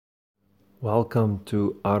Welcome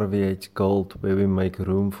to RVH Gold, where we make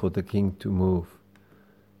room for the King to move.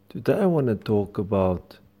 Today I want to talk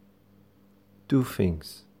about two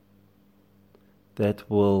things that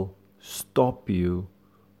will stop you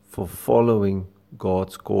for following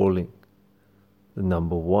God's calling. The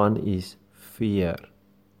number one is fear.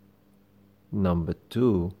 Number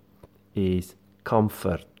two is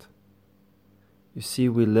comfort. You see,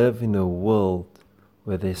 we live in a world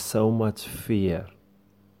where there's so much fear.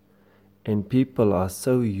 And people are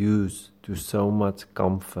so used to so much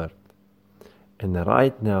comfort. And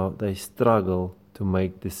right now they struggle to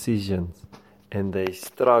make decisions and they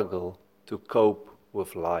struggle to cope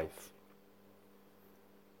with life.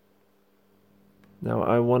 Now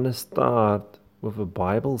I want to start with a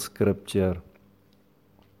Bible scripture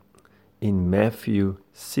in Matthew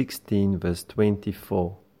 16 verse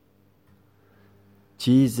 24.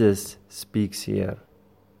 Jesus speaks here.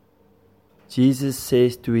 Jesus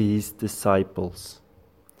says to his disciples,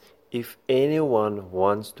 "If anyone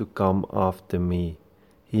wants to come after me,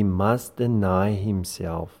 he must deny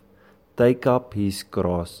himself, take up his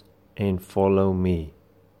cross, and follow me."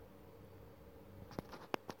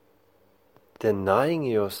 Denying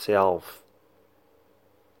yourself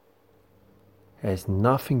has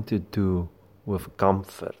nothing to do with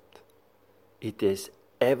comfort. It has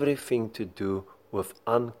everything to do with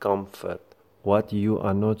uncomfort. What you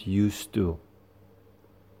are not used to.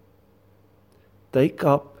 Take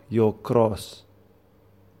up your cross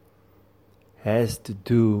has to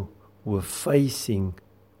do with facing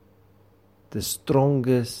the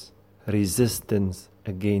strongest resistance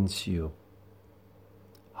against you.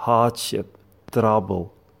 Hardship,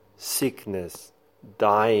 trouble, sickness,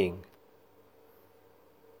 dying.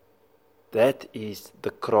 That is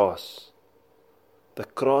the cross. The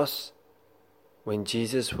cross, when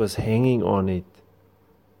Jesus was hanging on it,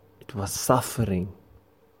 it was suffering,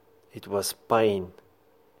 it was pain,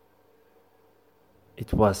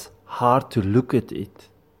 it was hard to look at it.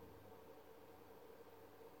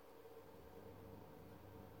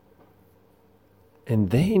 And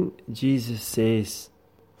then Jesus says,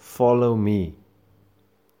 "Follow me."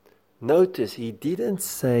 Notice he didn't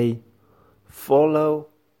say, "Follow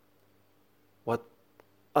what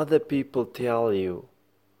other people tell you.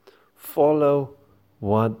 Follow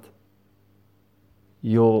what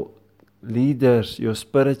your leaders, your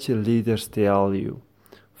spiritual leaders tell you.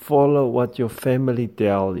 Follow what your family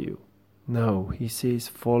tell you." No, he says,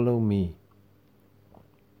 "Follow me."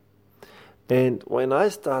 And when I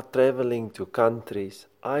start traveling to countries,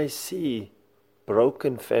 I see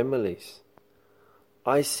broken families.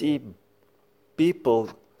 I see people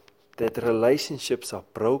that relationships are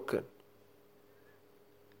broken.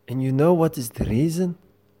 And you know what is the reason?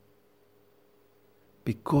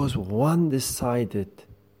 Because one decided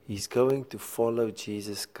he's going to follow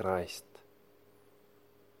Jesus Christ.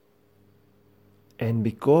 And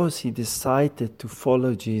because he decided to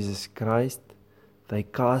follow Jesus Christ, they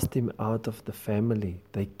cast him out of the family.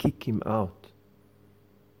 They kick him out.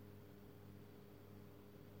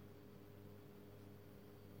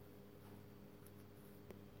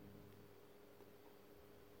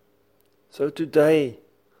 So today,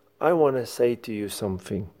 I want to say to you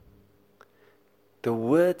something. The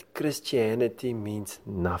word Christianity means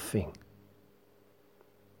nothing.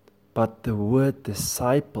 But the word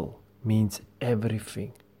disciple means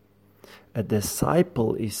everything. A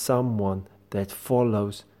disciple is someone that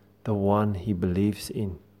follows the one he believes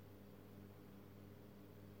in.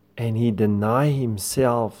 And he denies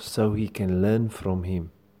himself so he can learn from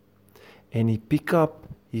him. And he pick up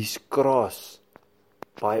his cross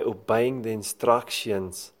by obeying the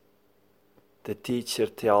instructions the teacher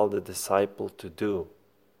tells the disciple to do.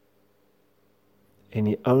 And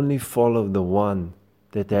he only follows the one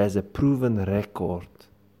that has a proven record,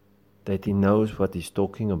 that he knows what he's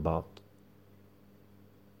talking about.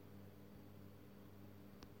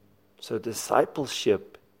 So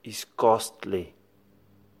discipleship is costly.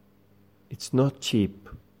 It's not cheap.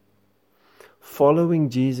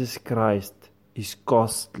 Following Jesus Christ is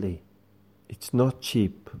costly. It's not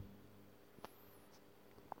cheap.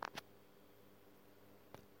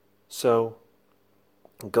 So,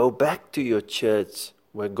 go back to your church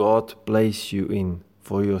where God placed you in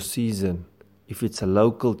for your season. If it's a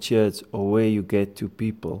local church or where you get to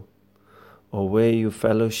people or where you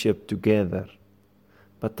fellowship together.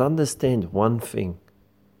 But understand one thing.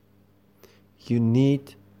 You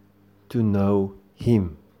need to know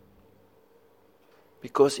Him.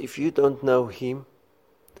 Because if you don't know Him,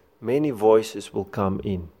 many voices will come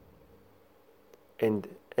in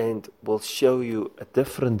and will show you a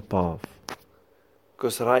different path.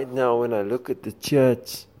 Because right now when I look at the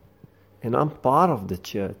church, and I'm part of the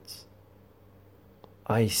church,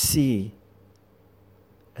 I see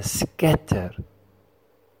a scattered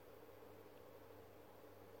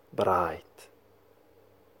bride.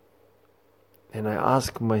 And I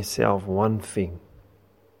ask myself one thing.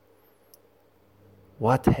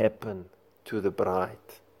 What happened to the bride?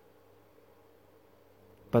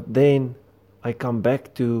 But then I come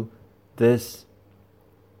back to this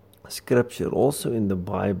scripture also in the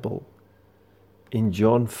Bible, in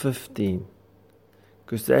John 15,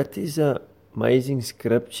 because that is an amazing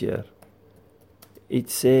scripture. It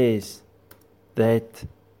says that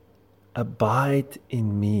abide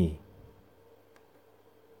in me.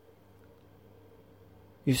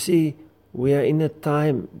 You see, we are in a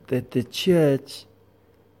time that the church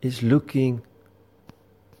is looking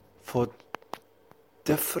for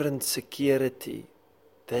different security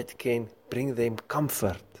that can bring them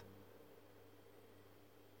comfort.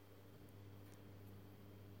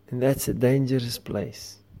 And that's a dangerous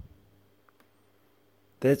place.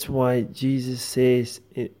 That's why Jesus says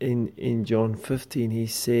in John 15, he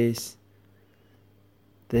says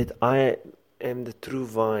that I am the true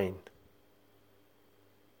vine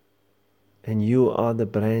and you are the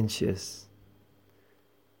branches.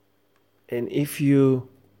 And if you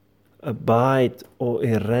abide or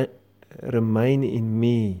remain in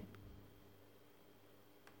me,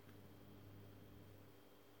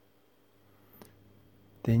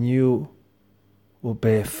 then you will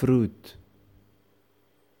bear fruit.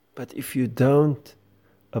 But if you don't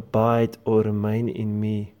abide or remain in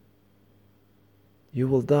me, you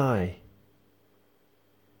will die.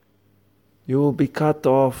 You will be cut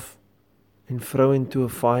off and thrown into a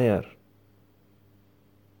fire.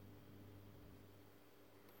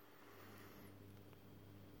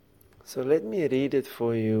 So let me read it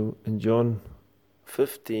for you in John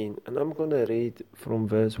 15, and I'm going to read from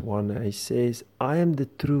verse 1. It says, I am the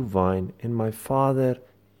true vine, and my Father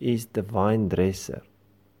is the vine dresser.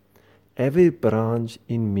 Every branch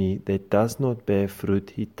in me that does not bear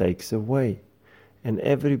fruit, he takes away. And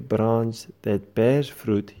every branch that bears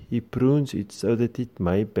fruit, he prunes it so that it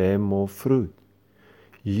may bear more fruit.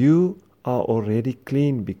 You are already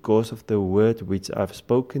clean because of the word which I've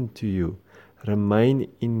spoken to you.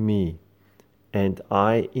 Remain in me, and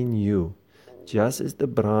I in you. Just as the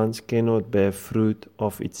branch cannot bear fruit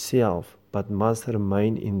of itself, but must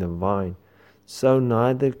remain in the vine, so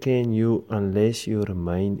neither can you unless you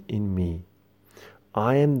remain in me.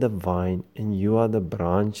 I am the vine, and you are the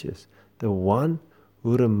branches. The one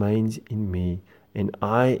who remains in me, and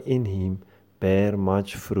I in him, bear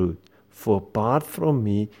much fruit. For apart from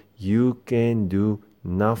me, you can do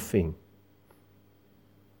nothing.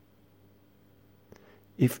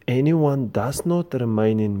 If anyone does not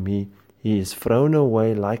remain in me, he is thrown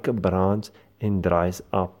away like a branch and dries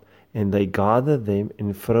up, and they gather them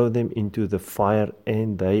and throw them into the fire,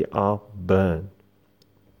 and they are burned.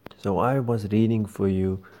 So I was reading for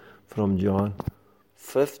you from John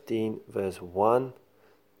 15, verse 1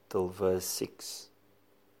 till verse 6.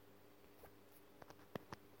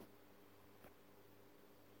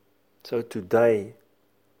 So today,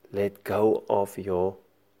 let go of your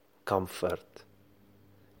comfort.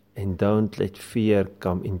 And don't let fear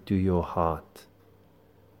come into your heart.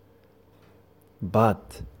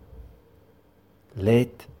 But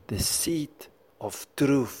let the seed of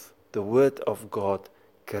truth, the word of God,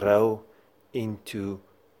 grow into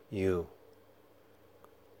you,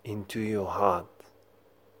 into your heart.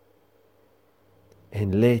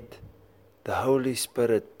 And let the Holy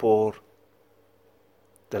Spirit pour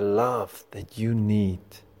the love that you need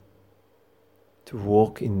to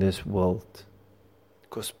walk in this world.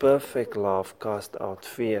 Because perfect love casts out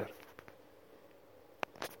fear.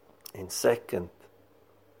 And second,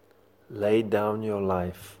 lay down your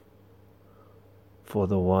life for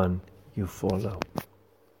the one you follow,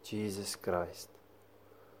 Jesus Christ.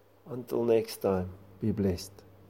 Until next time, be blessed.